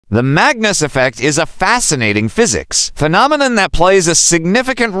The magnus effect is a fascinating physics phenomenon that plays a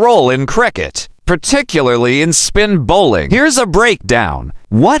significant role in cricket, particularly in spin bowling. Here's a breakdown.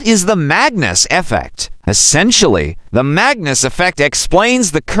 What is the magnus effect? Essentially, the magnus effect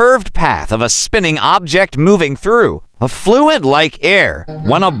explains the curved path of a spinning object moving through a fluid like air.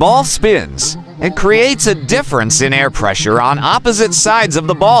 When a ball spins, it creates a difference in air pressure on opposite sides of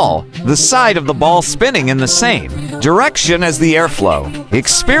the ball. The side of the ball spinning in the same direction as the airflow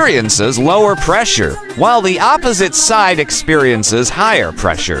experiences lower pressure, while the opposite side experiences higher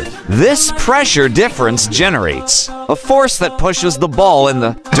pressure. This pressure difference generates a force that pushes the ball in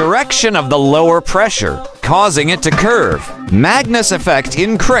the direction of the lower pressure, causing it to curve. Magnus effect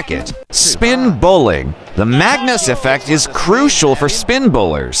in cricket. Spin bowling. The magnus effect is crucial for spin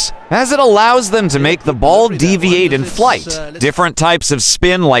bowlers, as it allows them to make the ball deviate in flight. Different types of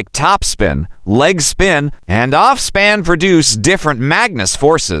spin like topspin, legspin, and offspin produce different magnus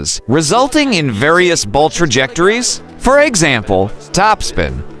forces, resulting in various ball trajectories. For example,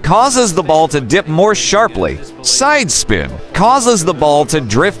 topspin causes the ball to dip more sharply. Sidespin causes the ball to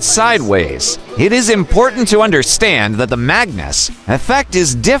drift sideways. It is important to understand that the magnus effect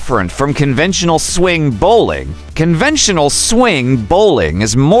is different from conventional swing bowling. Conventional swing bowling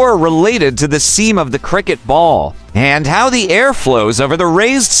is more related to the seam of the cricket ball and how the air flows over the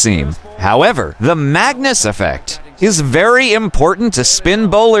raised seam. However, the magnus effect is very important to spin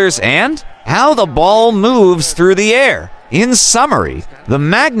bowlers and how the ball moves through the air. In summary, the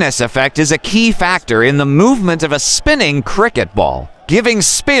magnus effect is a key factor in the movement of a spinning cricket ball, giving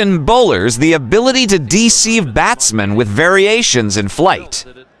spin bowlers the ability to deceive batsmen with variations in flight.